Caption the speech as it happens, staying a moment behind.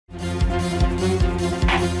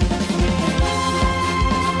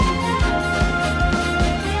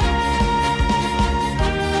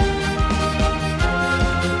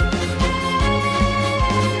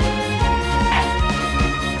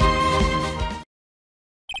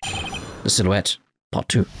The Silhouette, Part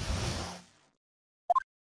 2.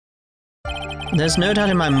 There's no doubt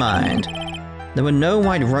in my mind, there were no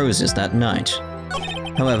white roses that night.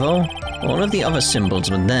 However, all of the other symbols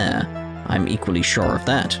were there. I'm equally sure of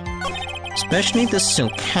that. Especially the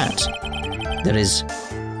silk hat. There is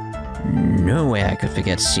no way I could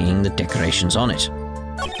forget seeing the decorations on it.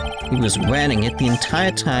 He was wearing it the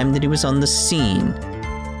entire time that he was on the scene.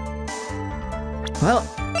 Well,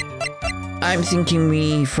 I'm thinking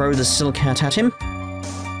we throw the silk hat at him.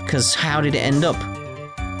 Because how did it end up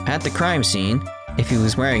at the crime scene if he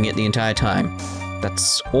was wearing it the entire time?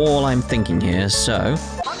 That's all I'm thinking here, so...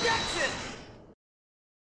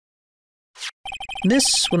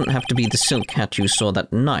 This wouldn't have to be the silk hat you saw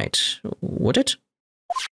that night, would it?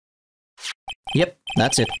 Yep,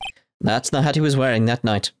 that's it. That's the hat he was wearing that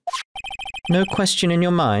night. No question in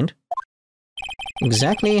your mind?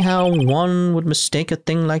 Exactly how one would mistake a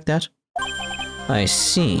thing like that? I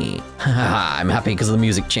see. Haha, I'm happy because the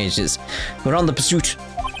music changes. We're on the pursuit.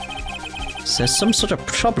 Is there some sort of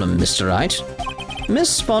problem, Mr. Wright?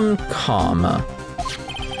 Miss Von Karma.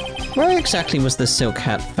 Where exactly was the silk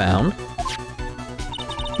hat found?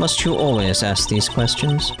 Must you always ask these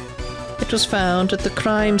questions? It was found at the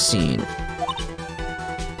crime scene.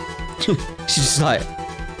 She's just like,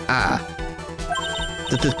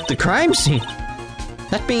 the crime scene?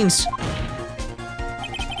 That means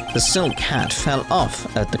the silk hat fell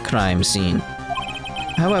off at the crime scene.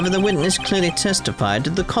 However, the witness clearly testified to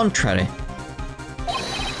the contrary.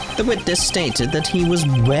 The witness stated that he was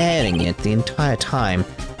wearing it the entire time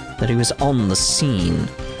that he was on the scene.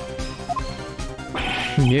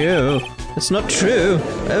 No, that's not true.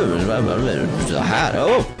 The hat,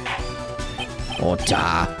 Order,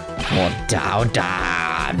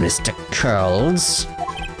 Mr. Curls.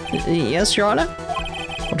 Yes, Your Honor?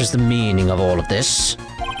 What is the meaning of all of this?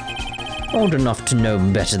 Old enough to know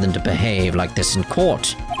better than to behave like this in court.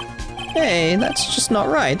 Hey, that's just not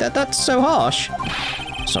right. That's so harsh.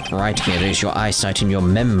 What's not right here is your eyesight and your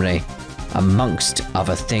memory, amongst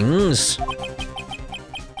other things.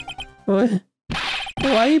 What?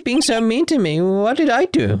 Why are you being so mean to me? What did I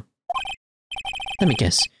do? Let me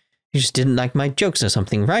guess. You just didn't like my jokes or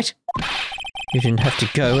something, right? You didn't have to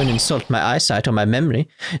go and insult my eyesight or my memory.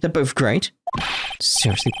 They're both great.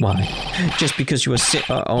 Seriously, why? Just because you were sick?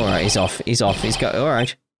 Oh, alright, he's off. He's got...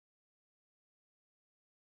 Alright.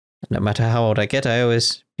 No matter how old I get, I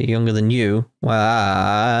always be younger than you.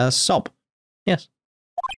 Sob. Yes.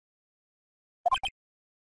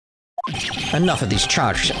 Enough of these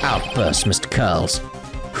charged outbursts, Mr. Curls.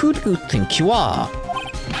 Who do you think you are?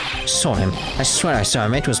 I saw him. I swear I saw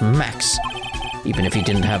him. It was Max. Even if he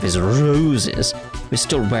didn't have his roses, he was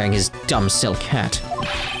still wearing his dumb silk hat.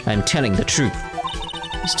 I'm telling the truth.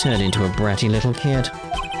 He's turned into a bratty little kid.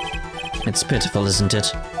 It's pitiful, isn't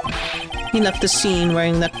it? He left the scene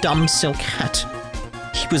wearing that dumb silk hat.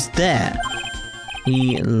 He was there.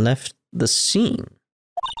 He left the scene.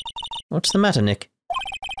 What's the matter, Nick?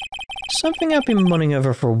 Something I've been mulling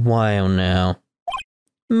over for a while now.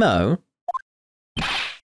 Mo?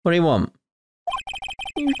 What do you want?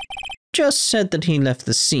 You just said that he left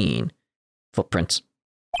the scene. Footprints.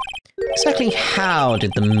 Exactly how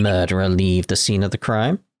did the murderer leave the scene of the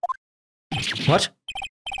crime? What?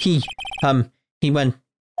 He went...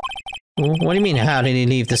 What do you mean, how did he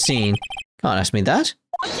leave the scene? Can't ask me that.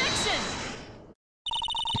 Objection!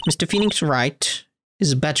 Mr. Phoenix Wright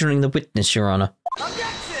is badgering the witness, Your Honor.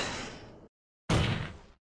 Objection!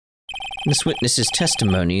 This witness's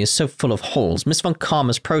testimony is so full of holes. Miss Von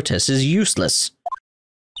Karma's protest is useless.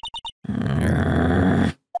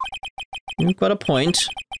 You've got a point.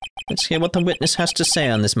 Let's hear what the witness has to say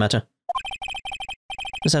on this matter.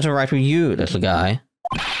 Is that alright with you, little guy?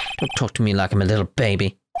 Don't talk to me like I'm a little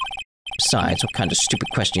baby. Besides, what kind of stupid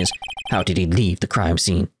question is, how did he leave the crime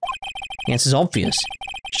scene? The answer's obvious.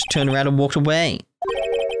 Just turned around and walked away.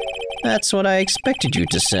 That's what I expected you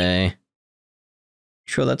to say.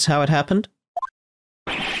 Sure that's how it happened?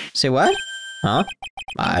 Say what? Huh?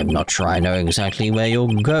 I'm not sure I know exactly where you're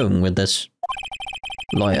going with this.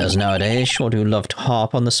 Lawyers nowadays sure do love to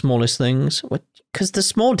harp on the smallest things. Because the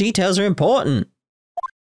small details are important.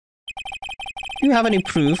 Do you have any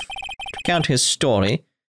proof to counter his story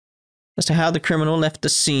as to how the criminal left the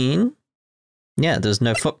scene? Yeah, there's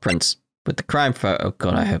no footprints. With the crime photo... Oh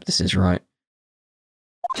god, I hope this is right.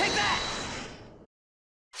 Take that!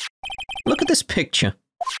 Look at this picture.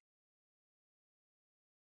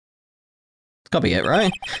 It's gotta be it,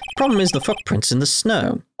 right? Problem is the footprints in the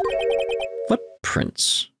snow.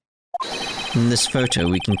 Footprints. In this photo,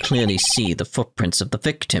 we can clearly see the footprints of the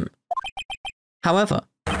victim. However,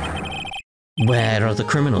 where are the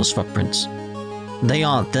criminal's footprints? They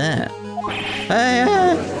aren't there.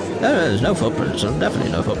 There's no footprints.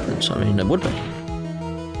 Definitely no footprints. I mean, there would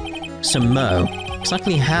be. So, Mo,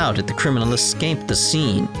 exactly how did the criminal escape the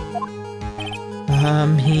scene?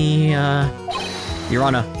 Your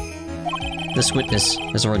Honor, this witness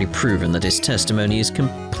has already proven that his testimony is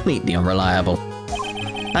completely unreliable.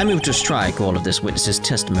 I move to strike all of this witness's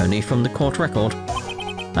testimony from the court record.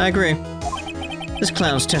 I agree. This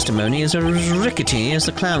clown's testimony is as rickety as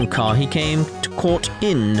the clown car he came to court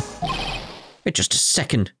in. Wait just a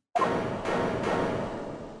second. You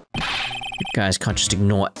guys can't just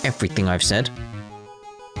ignore everything I've said.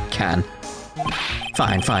 Can.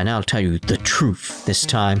 Fine, I'll tell you the truth this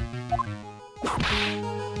time.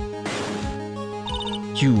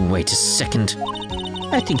 You wait a second.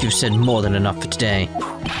 I think you've said more than enough for today.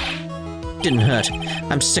 Didn't hurt.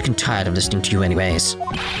 I'm sick and tired of listening to you anyways.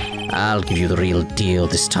 I'll give you the real deal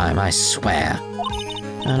this time, I swear.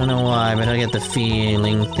 I don't know why, but I get the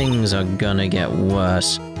feeling things are gonna get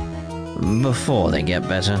worse before they get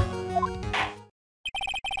better.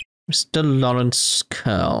 Mr. Lawrence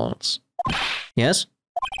Curls. Yes?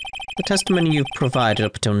 The testimony you've provided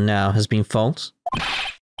up until now has been false?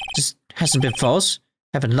 Just hasn't been false.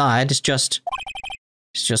 Haven't lied, it's just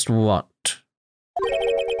what?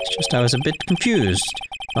 It's just I was a bit confused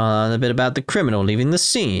on the bit about the criminal leaving the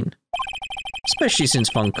scene. Especially since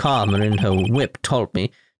Von Karma in her whip told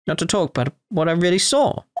me not to talk about what I really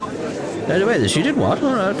saw. Wait, she did what?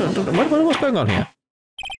 What's going on here?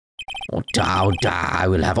 Order, I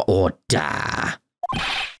will have order.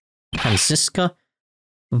 Franziska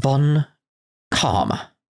Von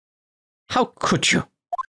Karma. How could you?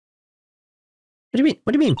 What do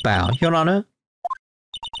you mean, bow, Your Honor?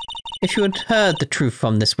 If you had heard the truth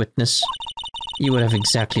from this witness, you would have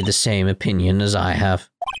exactly the same opinion as I have.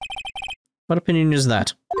 What opinion is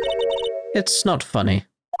that? It's not funny.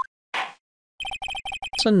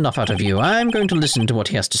 It's enough out of you. I'm going to listen to what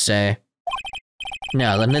he has to say.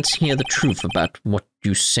 Now then, let's hear the truth about what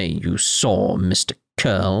you say you saw, Mr.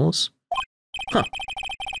 Curls. Huh.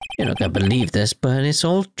 You're not going to believe this, but it's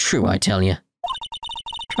all true, I tell you.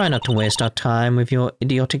 Try not to waste our time with your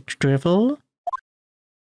idiotic drivel.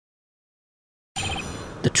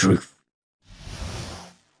 The truth.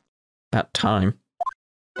 About time.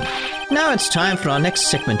 Now it's time for our next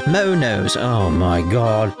segment, Mo Knows. Oh my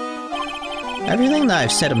god. Everything that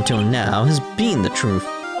I've said until now has been the truth.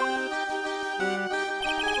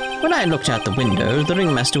 When I looked out the window, the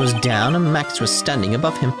ringmaster was down and Max was standing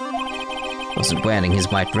above him. He wasn't wearing his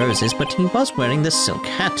white roses, but he was wearing the silk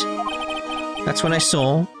hat. That's when I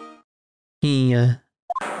saw...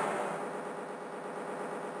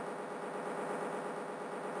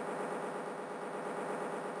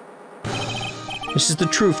 This is the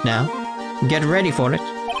truth now. Get ready for it.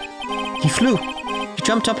 He flew. He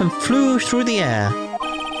jumped up and flew through the air.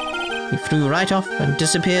 He flew right off and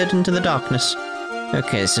disappeared into the darkness.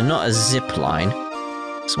 Okay, so not a zip line.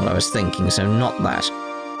 That's what I was thinking, so not that.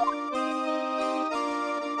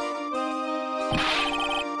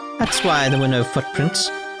 That's why there were no footprints.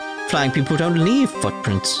 Flying people don't leave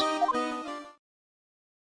footprints.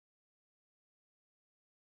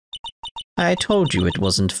 I told you it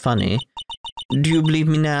wasn't funny. Do you believe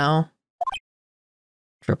me now?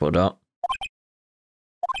 Triple dot.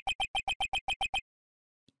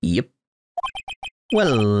 Yep.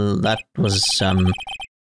 Well, that was,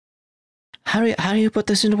 How do you put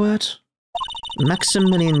this into words?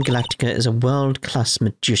 Maximilian Galactica is a world-class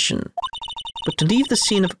magician. But to leave the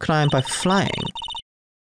scene of a crime by flying...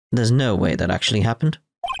 There's no way that actually happened.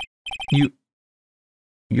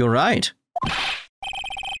 You're right.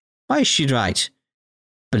 Why is she right?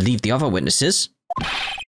 Believe the other witnesses.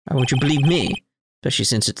 Why won't you believe me? Especially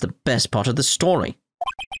since it's the best part of the story.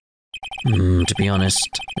 To be honest,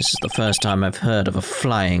 this is the first time I've heard of a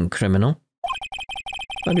flying criminal.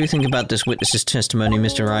 What do you think about this witness's testimony,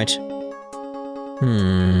 Mr. Wright?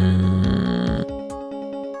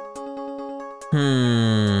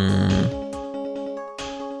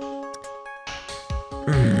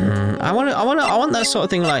 I want that sort of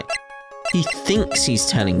thing, like, he thinks he's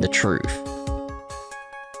telling the truth.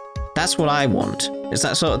 That's what I want. It's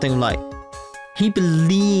that sort of thing, like, he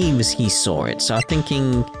believes he saw it, so I'm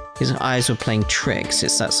thinking his eyes were playing tricks.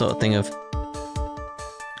 It's that sort of thing of,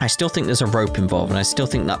 I still think there's a rope involved, and I still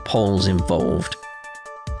think that pole's involved.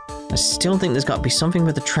 I still think there's got to be something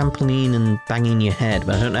with the trampoline and banging your head,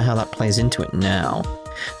 but I don't know how that plays into it now.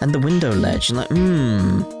 And the window ledge, and like,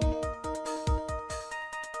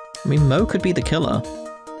 I mean, Mo could be the killer.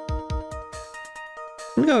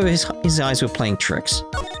 I'm gonna go, his eyes were playing tricks.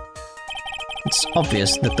 It's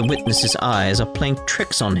obvious that the witness's eyes are playing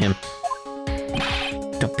tricks on him.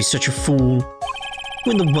 Don't be such a fool.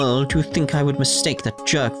 Who in the world do you think I would mistake that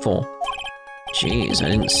jerk for? Jeez, I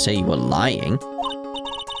didn't say you were lying.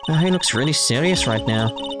 Oh, he looks really serious right now.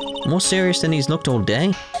 More serious than he's looked all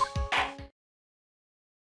day.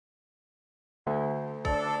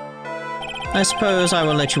 I suppose I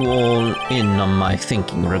will let you all in on my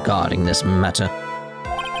thinking regarding this matter.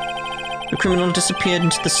 The criminal disappeared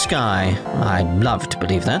into the sky. I'd love to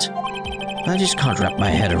believe that. I just can't wrap my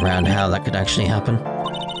head around how that could actually happen.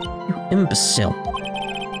 You imbecile.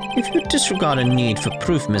 If you disregard a need for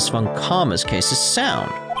proof, Miss Von Karma's case is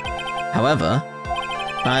sound. However,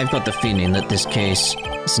 I've got the feeling that this case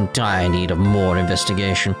is in dire need of more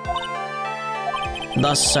investigation.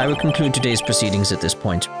 Thus, I will conclude today's proceedings at this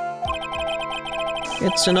point.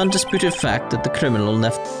 It's an undisputed fact that the criminal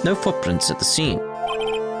left no footprints at the scene.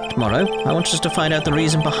 Tomorrow, I want us to find out the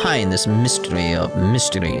reason behind this mystery of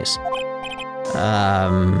mysteries.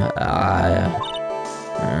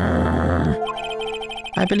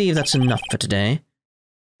 I believe that's enough for today.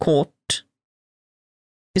 Court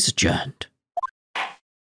is adjourned.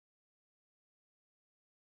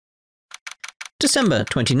 December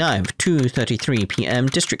 29th, 2:33 p.m.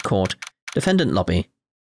 District Court, Defendant Lobby,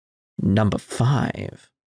 Number 5.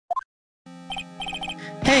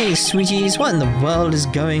 Hey, sweeties, what in the world is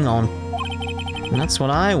going on? That's what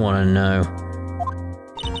I want to know.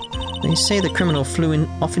 They say the criminal flew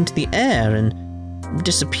off into the air and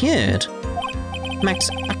disappeared. Max,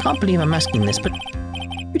 I can't believe I'm asking this, but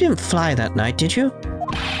you didn't fly that night, did you?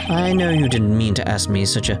 I know you didn't mean to ask me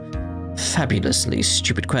such a fabulously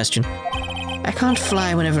stupid question. I can't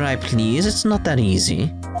fly whenever I please, it's not that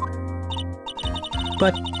easy.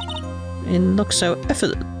 But it looks so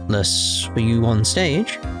effortless for you on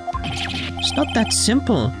stage. It's not that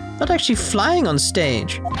simple. Not actually flying on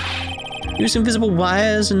stage. Use invisible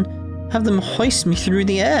wires and have them hoist me through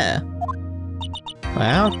the air.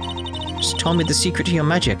 Wow. Just tell me the secret to your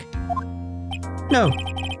magic. No,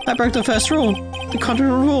 I broke the first rule. The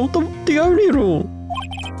cardinal rule. The only rule.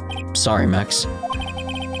 Sorry, Max.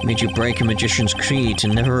 Made you break a magician's creed to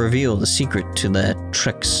never reveal the secret to their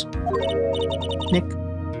tricks. Nick,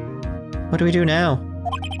 what do we do now?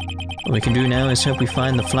 What we can do now is hope we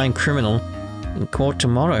find the flying criminal in court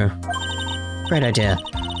tomorrow. Great idea.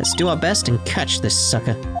 Let's do our best and catch this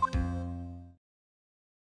sucker.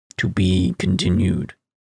 To be continued.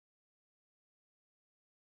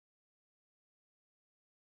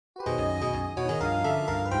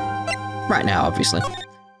 Right now, obviously.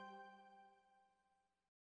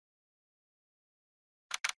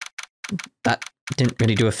 That didn't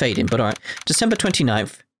really do a fade in, but alright. December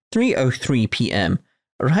 29th, 3:03 p.m.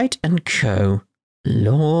 Wright & Co.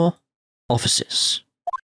 Law Offices.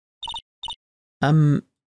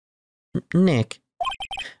 Nick.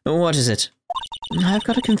 What is it? I've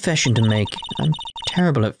got a confession to make. I'm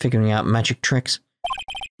terrible at figuring out magic tricks.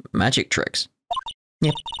 Magic tricks?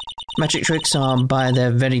 Yep. Magic tricks are, by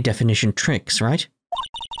their very definition, tricks, right?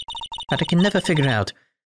 But I can never figure out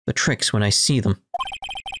the tricks when I see them.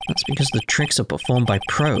 That's because the tricks are performed by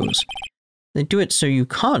pros. They do it so you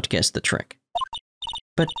can't guess the trick.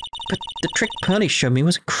 But the trick Pearly showed me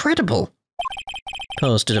was incredible.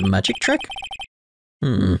 Pearls did a magic trick?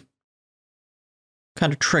 What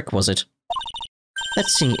kind of trick was it?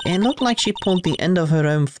 Let's see, it looked like she pulled the end of her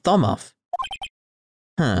own thumb off.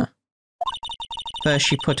 Huh. First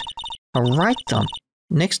she put her right thumb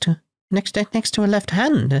next to her left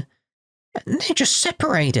hand. And they just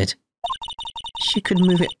separated. She could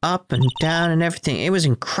move it up and down and everything. It was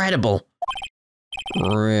incredible.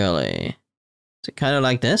 Really? Is it kind of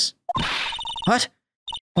like this? What?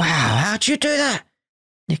 Wow, how'd you do that?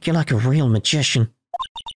 Nick, you're like a real magician.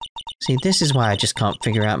 See, this is why I just can't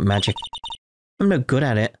figure out magic. I'm no good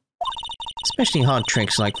at it. Especially hard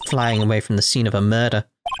tricks like flying away from the scene of a murder.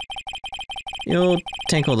 You'll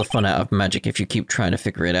take all the fun out of magic if you keep trying to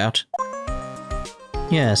figure it out.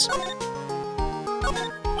 Yes.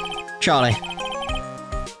 Charlie.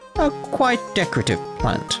 A quite decorative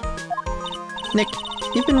plant. Nick,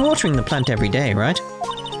 you've been watering the plant every day, right?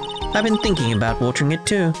 I've been thinking about watering it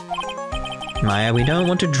too. Maya, we don't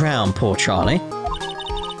want to drown poor Charlie.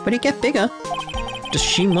 But he'd get bigger. Does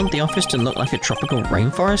she want the office to look like a tropical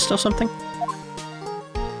rainforest or something?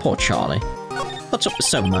 Poor Charlie. What's up with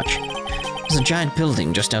so much? There's a giant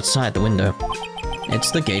building just outside the window.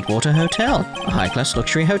 It's the Gatewater Hotel, a high-class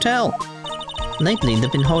luxury hotel. Lately,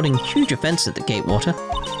 they've been holding huge events at the Gatewater.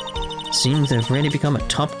 It seems they've really become a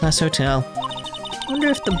top-class hotel. I wonder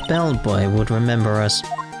if the bellboy would remember us.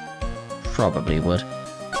 Probably would.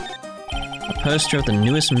 A poster of the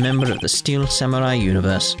newest member of the Steel Samurai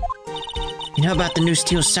universe. You know about the new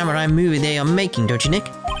Steel Samurai movie they are making, don't you, Nick?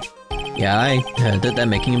 Yeah, I heard that they're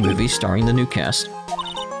making a movie starring the new cast.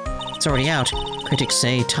 It's already out. Critics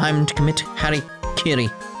say time to commit Harry-Kiri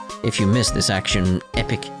if you miss this action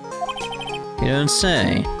epic. You don't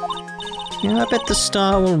say. Yeah, I bet the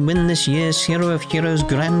star will win this year's Hero of Heroes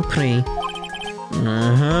Grand Prix.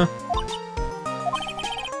 Uh-huh.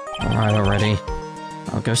 Alright already.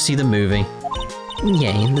 I'll go see the movie.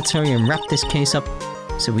 Yay, let's hurry and wrap this case up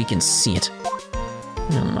so we can see it.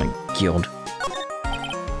 Oh my god.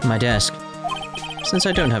 My desk. Since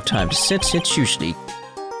I don't have time to sit, it's usually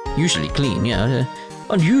clean, yeah,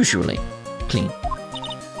 unusually clean.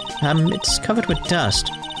 It's covered with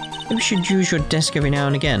dust. Maybe we should use your desk every now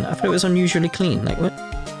and again. I thought it was unusually clean, like what?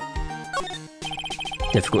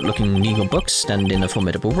 Difficult-looking legal books stand in a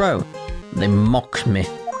formidable row. They mock me.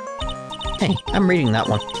 Hey, I'm reading that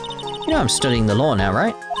one. You know I'm studying the law now,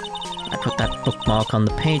 right? I put that bookmark on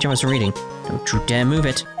the page I was reading. Don't you dare move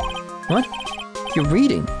it. What? You're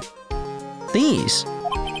reading? These?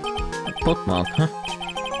 A bookmark, huh?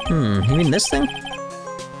 You mean this thing?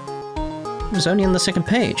 It was only on the second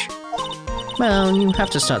page. Well, you have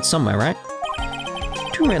to start somewhere, right?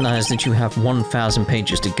 Do you realize that you have 1,000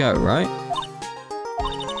 pages to go, right?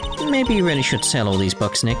 Maybe you really should sell all these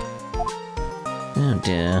books, Nick. Oh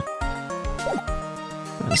dear.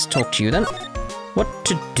 Let's talk to you then. What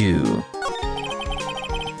to do?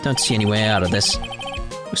 Don't see any way out of this.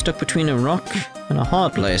 We're stuck between a rock and a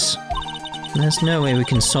hard place. There's no way we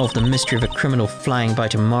can solve the mystery of a criminal flying by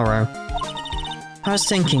tomorrow. I was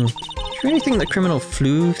thinking, do you really think the criminal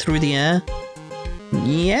flew through the air?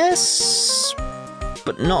 Yes,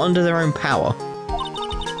 but not under their own power.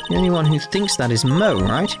 The only one who thinks that is Mo,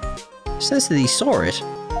 right? He says that he saw it.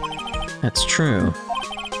 That's true.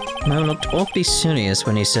 Mo looked awfully serious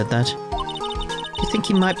when he said that. Do you think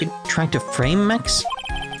he might be trying to frame Max?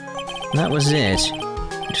 That was it.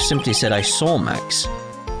 He simply said I saw Max.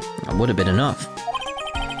 That would have been enough.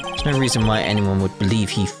 There's no reason why anyone would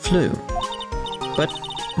believe he flew. But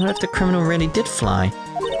what if the criminal really did fly?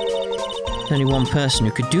 There's only one person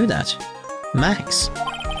who could do that. Max.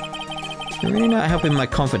 You're really not helping my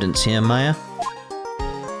confidence here, Maya.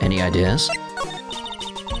 Any ideas?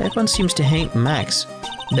 Everyone seems to hate Max.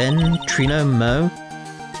 Ben, Trilo, Mo.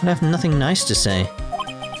 I have nothing nice to say.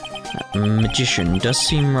 That magician does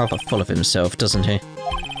seem rather full of himself, doesn't he?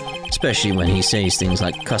 Especially when he says things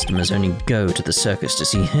like customers only go to the circus to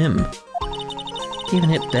see him. He even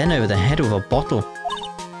hit Ben over the head with a bottle.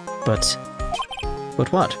 But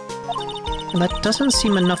what? Well, that doesn't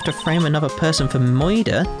seem enough to frame another person for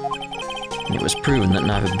murder. It was proven that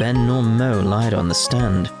neither Ben nor Mo lied on the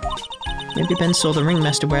stand. Maybe Ben saw the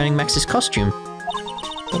ringmaster wearing Max's costume.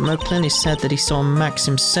 But Mo clearly said that he saw Max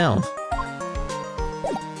himself.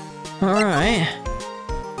 Alright.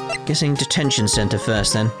 Guessing detention center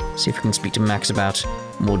first then. See if we can speak to Max about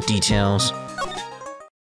more details.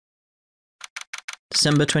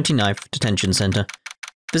 December 29th, detention center.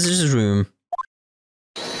 Visitor's room.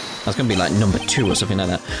 That's gonna be like number 2 or something like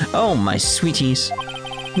that. Oh, my sweeties.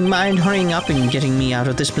 Mind hurrying up and getting me out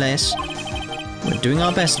of this place? We're doing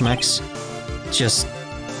our best, Max. Just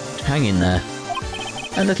hang in there.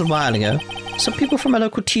 A little while ago, some people from a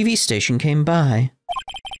local TV station came by.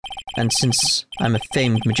 And since I'm a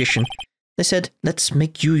famed magician, they said, let's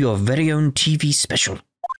make you your very own TV special.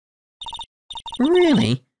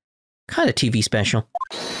 Really? Kind of TV special?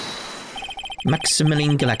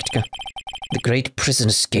 Maximilian Galactica, The Great Prison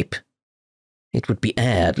Escape. It would be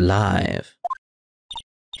aired live.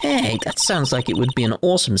 Hey, that sounds like it would be an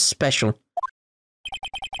awesome special.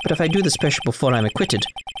 But if I do the special before I'm acquitted,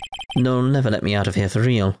 they'll never let me out of here for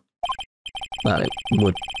real. Well, it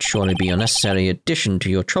would surely be a necessary addition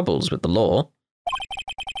to your troubles with the law.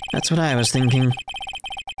 That's what I was thinking.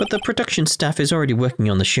 But the production staff is already working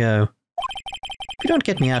on the show. If you don't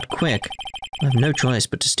get me out quick, I have no choice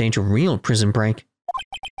but to stage a real prison break.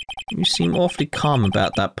 You seem awfully calm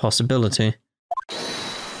about that possibility.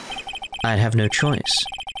 I'd have no choice.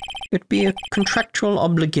 It'd be a contractual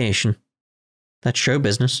obligation. That's show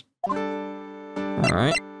business.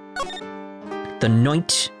 Alright. The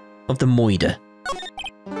night of the murder.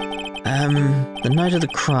 The night of the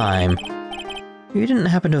crime. You didn't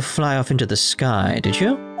happen to fly off into the sky, did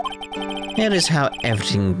you? Here is how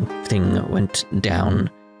everything went down,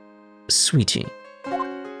 sweetie.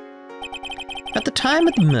 At the time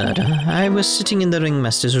of the murder, I was sitting in the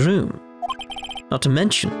ringmaster's room. Not to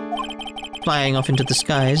mention, flying off into the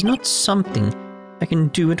sky is not something I can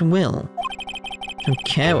do at will. Don't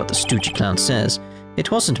care what the stoogie clown says.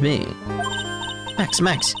 It wasn't me.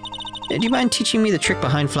 Max, do you mind teaching me the trick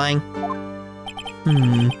behind flying?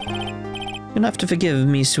 You'll have to forgive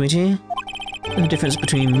me, sweetie. The difference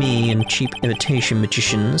between me and cheap imitation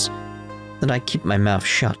magicians that I keep my mouth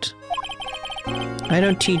shut. I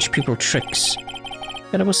don't teach people tricks,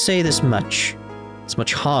 but I will say this much. It's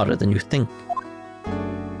much harder than you think.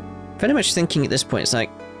 Very much thinking at this point, it's like...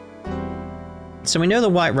 So we know the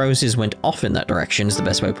white roses went off in that direction, is the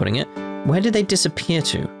best way of putting it. Where did they disappear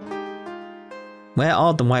to? Where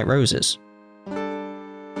are the white roses?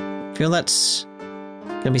 I feel that's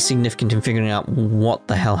going to be significant in figuring out what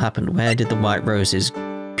the hell happened. Where did the white roses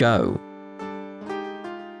go?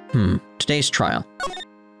 Today's trial.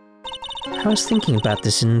 I was thinking about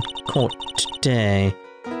this in court today.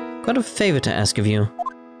 Got a favor to ask of you.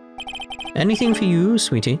 Anything for you,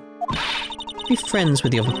 sweetie? Be friends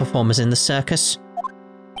with the other performers in the circus.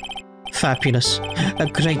 Fabulous. A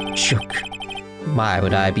great joke. Why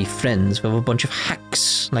would I be friends with a bunch of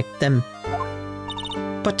hacks like them?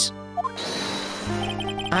 But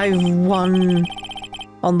I won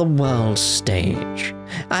on the world stage.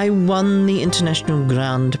 I won the International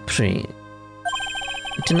Grand Prix.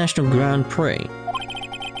 International Grand Prix.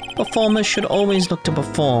 Performers should always look to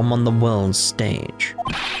perform on the world stage.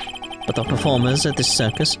 But the performers at this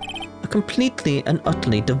circus are completely and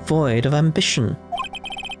utterly devoid of ambition.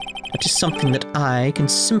 That is something that I can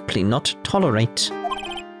simply not tolerate.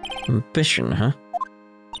 Ambition, huh?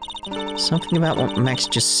 Something about what Max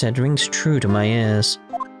just said rings true to my ears.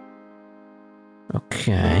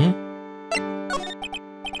 Okay.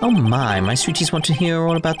 Oh my sweeties want to hear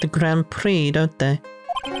all about the Grand Prix, don't they?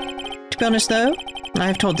 To be honest though, I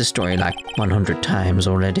have told this story like 100 times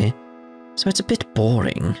already, so it's a bit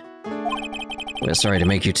boring. We're sorry to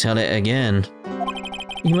make you tell it again.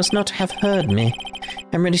 You must not have heard me.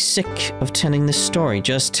 I'm really sick of telling this story.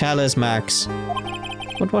 Just tell us, Max.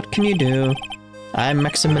 But what can you do? I'm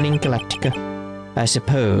Maximilian Galactica. I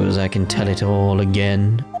suppose I can tell it all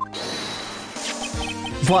again.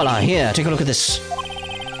 Voila, here, take a look at this.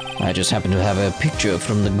 I just happen to have a picture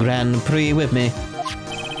from the Grand Prix with me.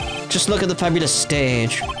 Just look at the fabulous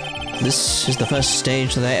stage. This is the first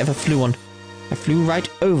stage that I ever flew on. I flew right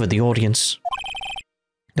over the audience.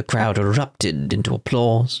 The crowd erupted into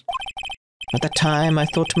applause. At that time, I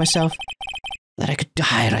thought to myself that I could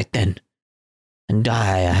die right then. And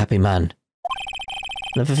die a happy man.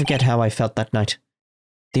 I'll never forget how I felt that night.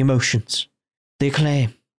 The emotions. The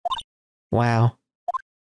acclaim. Wow.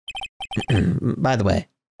 By the way,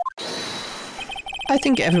 I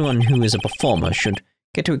think everyone who is a performer should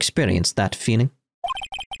get to experience that feeling.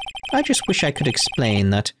 I just wish I could explain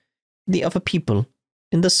that to the other people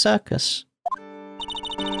in the circus.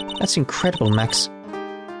 That's incredible, Max.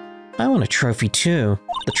 I want a trophy too.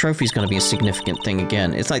 The trophy's gonna be a significant thing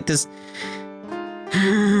again. It's like there's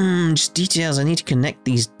just details. I need to connect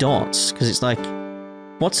these dots, because it's like,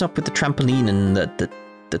 what's up with the trampoline and the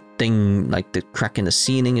thing, like the crack in the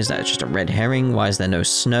ceiling? Is that just a red herring? Why is there no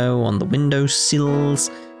snow on the window sills,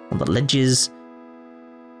 on the ledges?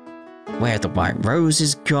 Where the white rose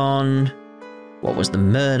is gone? What was the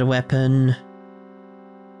murder weapon?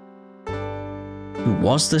 Who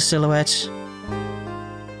was the silhouette?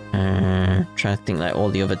 Trying to think like all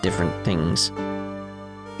the other different things.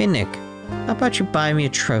 Hey Nick, how about you buy me a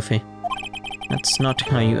trophy? That's not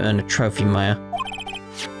how you earn a trophy, Maya.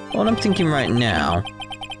 All I'm thinking right now,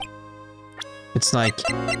 it's like,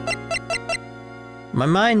 my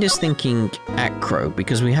mind is thinking Acro,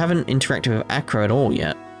 because we haven't interacted with Acro at all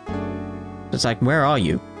yet. It's like, where are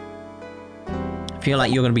you? I feel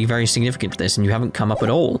like you're going to be very significant to this, and you haven't come up at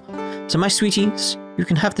all. So my sweeties, you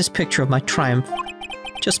can have this picture of my triumph.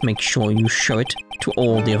 Just make sure you show it to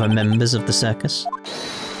all the other members of the circus.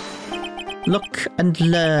 Look and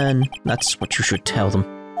learn. That's what you should tell them.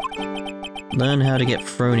 Learn how to get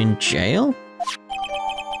thrown in jail?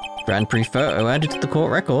 Grand Prix photo added to the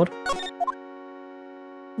court record.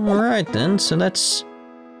 Alright then, so let's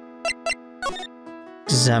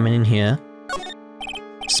examine in here.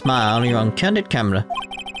 Smile, you're on candid camera.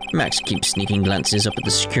 Max keeps sneaking glances up at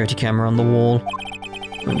the security camera on the wall.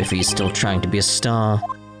 Wonder if he's still trying to be a star.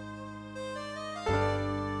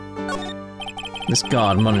 This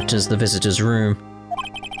guard monitors the visitor's room.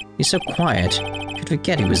 He's so quiet, you'd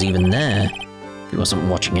forget he was even there. He wasn't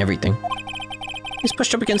watching everything. He's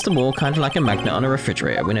pushed up against the wall, kind of like a magnet on a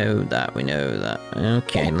refrigerator. We know that, we know that.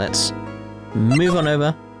 Okay, let's move on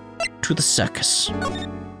over to the circus.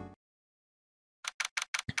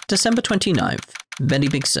 December 29th, Very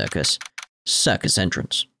Big Circus. Circus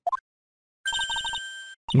entrance.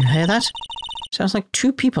 You hear that? Sounds like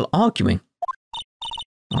two people arguing.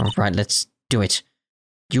 Alright, let's do it.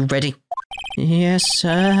 You ready? Yes,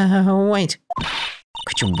 wait.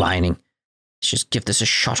 Quit your whining. Let's just give this a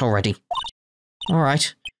shot already.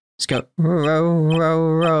 Alright, let's go. Row, row,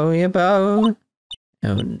 row your boat.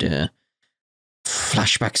 Oh dear.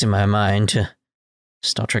 Flashbacks in my mind to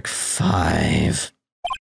Star Trek 5.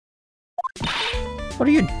 What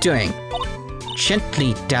are you doing?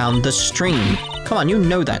 Gently down the stream. Come on, you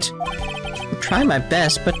know that. I'm trying my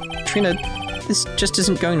best, but Trina, this just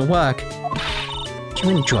isn't going to work. Do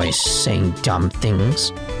you enjoy saying dumb things?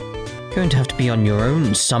 You're going to have to be on your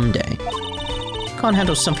own someday. You can't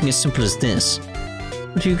handle something as simple as this.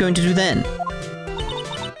 What are you going to do then?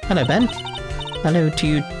 Hello, Ben. Hello to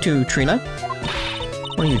you too, Trina.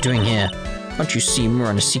 What are you doing here? Can't you see we're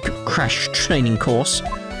on a secret crash training course?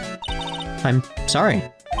 I'm sorry.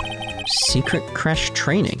 Secret crash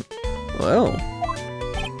training? Whoa.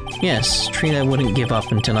 Yes, Trina wouldn't give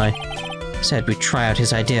up until I said we'd try out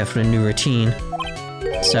his idea for a new routine.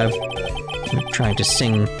 So, we're trying to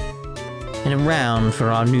sing in a round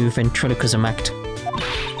for our new ventriloquism act.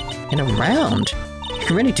 In a round? You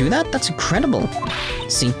can really do that? That's incredible.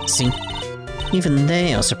 See? Even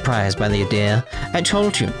they are surprised by the idea. I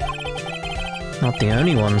told you. Not the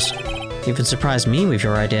only ones. You even surprised me with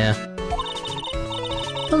your idea.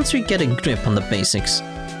 Once we get a grip on the basics,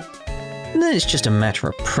 then it's just a matter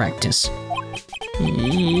of practice.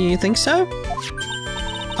 You think so?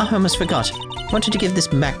 Oh, I almost forgot. Wanted to give this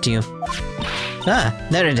back to you. Ah,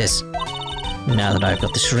 there it is. Now that I've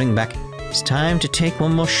got this ring back, it's time to take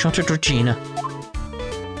one more shot at Regina.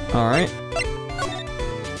 Alright.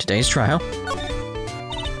 Today's trial.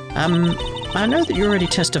 I know that you already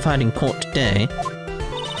testified in court today.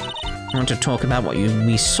 You want to talk about what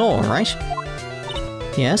we saw, right?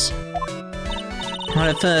 Yes? Right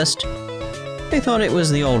at first, we thought it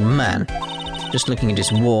was the old man. Just looking at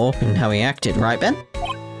his walk and how he acted, right, Ben?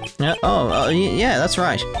 Yeah, that's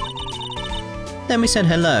right. Then we said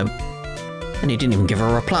hello, and he didn't even give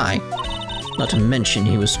a reply. Not to mention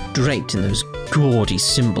he was draped in those gaudy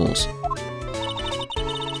symbols.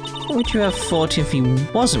 What would you have thought if he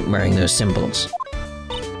wasn't wearing those symbols?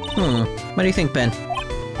 What do you think, Ben?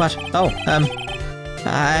 What? Oh,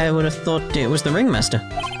 I would have thought it was the ringmaster.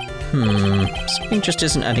 Something just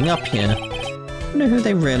isn't adding up here. I wonder who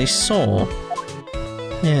they really saw.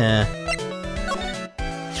 Yeah.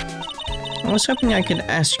 I was hoping I could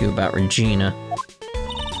ask you about Regina.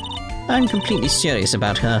 I'm completely serious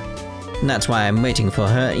about her, and that's why I'm waiting for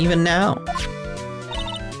her even now.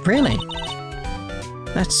 Really?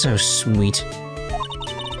 That's so sweet.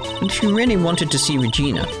 But if you really wanted to see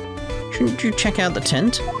Regina, shouldn't you check out the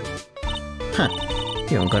tent? Huh.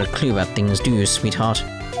 You haven't got a clue about things, do you, sweetheart?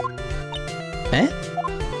 Eh?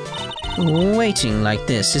 Waiting like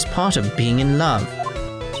this is part of being in love.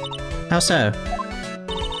 How so?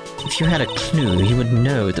 If you had a clue, you would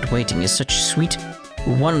know that waiting is such sweet,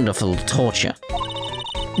 wonderful torture.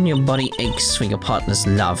 And your body aches for your partner's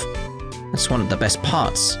love. That's one of the best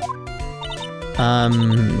parts.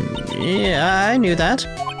 Yeah, I knew that.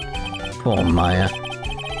 Poor Maya.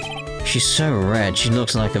 She's so red, she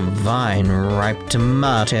looks like a vine-ripe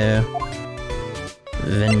tomato.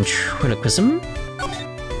 Ventriloquism?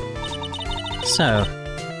 So,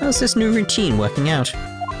 how's this new routine working out?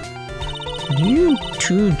 Can you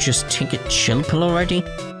two just take a chill pill already?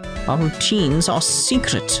 Our routines are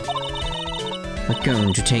secret. We're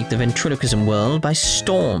going to take the ventriloquism world by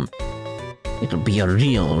storm. It'll be a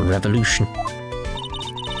real revolution.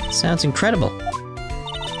 Sounds incredible.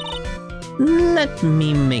 Let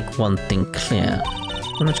me make one thing clear.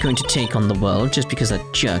 We're not going to take on the world just because that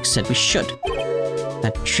jerk said we should.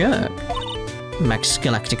 That jerk? Max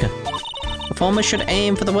Galactica. Performers should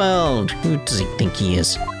aim for the world. Who does he think he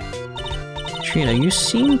is? Trina, you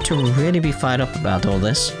seem to really be fired up about all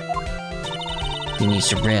this. He needs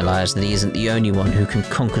to realize that he isn't the only one who can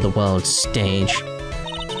conquer the world's stage.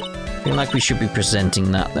 I feel like we should be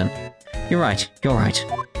presenting that then. You're right, you're right.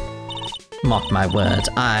 Mark my words,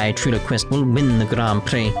 I, Triloquist, will win the Grand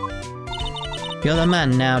Prix. You're the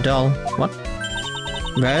man now, doll. What?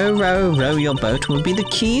 Row, row, row your boat will be the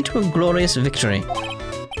key to a glorious victory.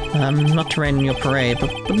 Not to rain on your parade,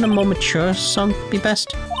 but wouldn't a more mature song be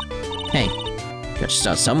best? Hey, you got to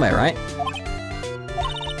start somewhere, right?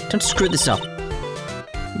 Don't screw this up.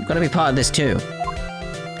 You've got to be part of this too.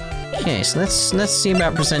 Okay, so let's see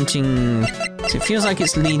about presenting. So it feels like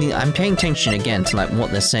it's leading. I'm paying attention again to like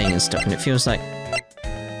what they're saying and stuff, and it feels like,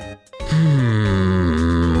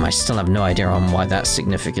 I still have no idea on why that's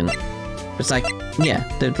significant. But it's like, yeah,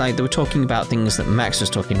 they were talking about things that Max was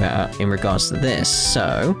talking about in regards to this.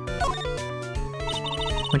 So,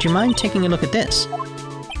 would you mind taking a look at this?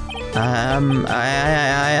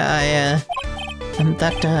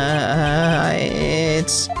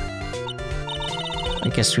 It's. I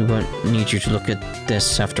guess we won't need you to look at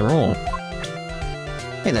this after all.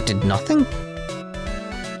 Hey, that did nothing?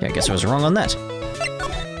 Yeah, I guess I was wrong on that.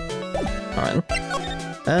 Alright.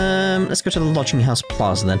 Let's go to the Lodging House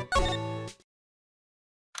Plaza then.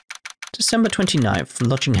 December 29th,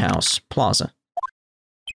 Lodging House Plaza.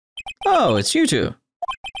 Oh, it's you two.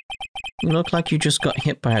 You look like you just got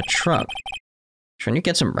hit by a truck. Shouldn't you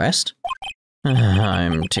get some rest?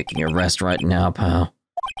 I'm taking a rest right now, pal.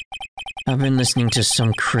 I've been listening to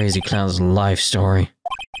some crazy clown's life story.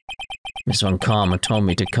 Miss Von Karma told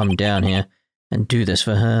me to come down here and do this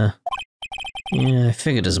for her. Yeah, I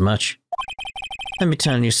figured as much. Let me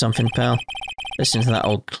tell you something, pal. Listening to that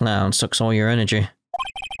old clown sucks all your energy.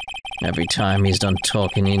 Every time he's done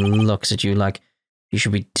talking, he looks at you like you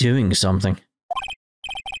should be doing something.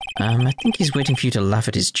 I think he's waiting for you to laugh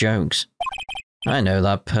at his jokes. I know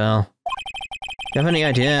that, pal. Do you have any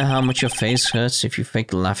idea how much your face hurts if you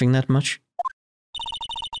fake laughing that much?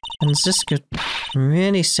 And Ziska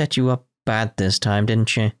really set you up bad this time, didn't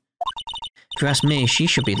she? If you ask me, she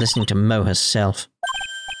should be listening to Mo herself.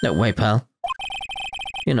 No way, pal.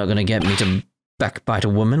 You're not gonna get me to backbite a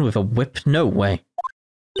woman with a whip, no way.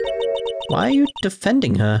 Why are you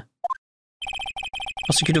defending her?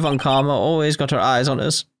 Prosecutor Von Karma always got her eyes on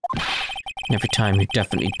us. And every time you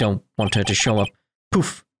definitely don't want her to show up,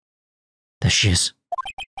 poof! There she is.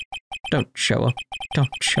 Don't show up. Don't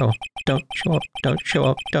show up. Don't show up. Don't show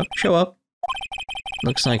up. Don't show up.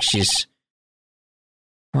 Looks like she's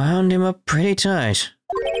wound him up pretty tight.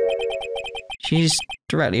 She's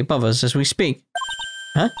directly above us as we speak.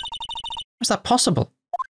 Huh? How's that possible?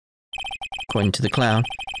 According to the clown,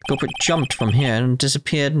 the culprit jumped from here and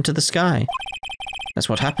disappeared into the sky. That's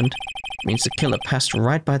what happened. It means the killer passed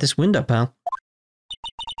right by this window, pal.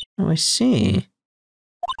 Oh, I see.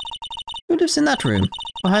 Who lives in that room?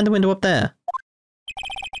 Behind the window up there?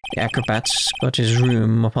 The acrobat's got his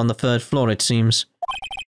room up on the 3rd floor, it seems.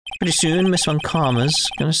 Pretty soon, Miss Von Karma's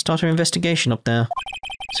gonna start her investigation up there.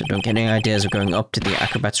 So don't get any ideas of going up to the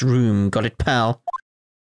acrobat's room, got it, pal?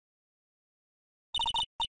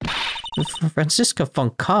 Franziska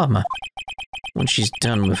Von Karma. When she's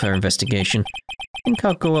done with her investigation, I think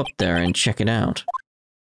I'll go up there and check it out.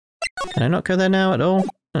 Can I not go there now at all?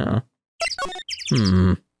 Oh.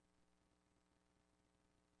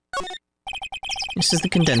 This is the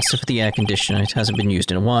condenser for the air conditioner. It hasn't been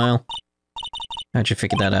used in a while. How'd you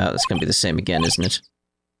figure that out? It's gonna be the same again, isn't it?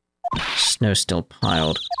 Snow still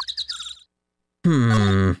piled.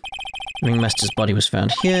 Ringmaster's body was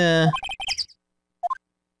found here.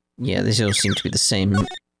 Yeah, these all seem to be the same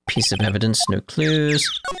piece of evidence. No clues.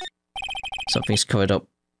 Something's covered up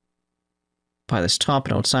by this top,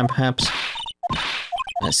 an old sign perhaps.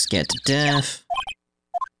 I'm scared to death.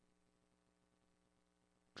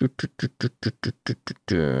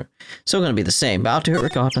 Still gonna be the same, but I'll do it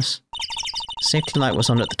regardless. Safety light was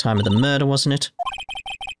on at the time of the murder, wasn't it?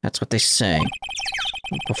 That's what they say.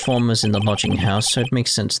 The performers in the lodging house, so it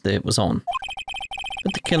makes sense that it was on.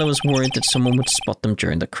 But the killer was worried that someone would spot them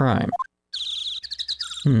during the crime.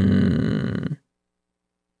 I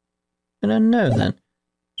don't know then.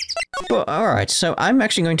 But alright, so I'm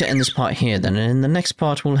actually going to end this part here then, and in the next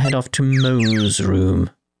part we'll head off to Mo's room.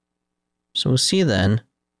 So we'll see you then.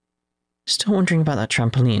 Still wondering about that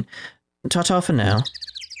trampoline. Ta-ta for now.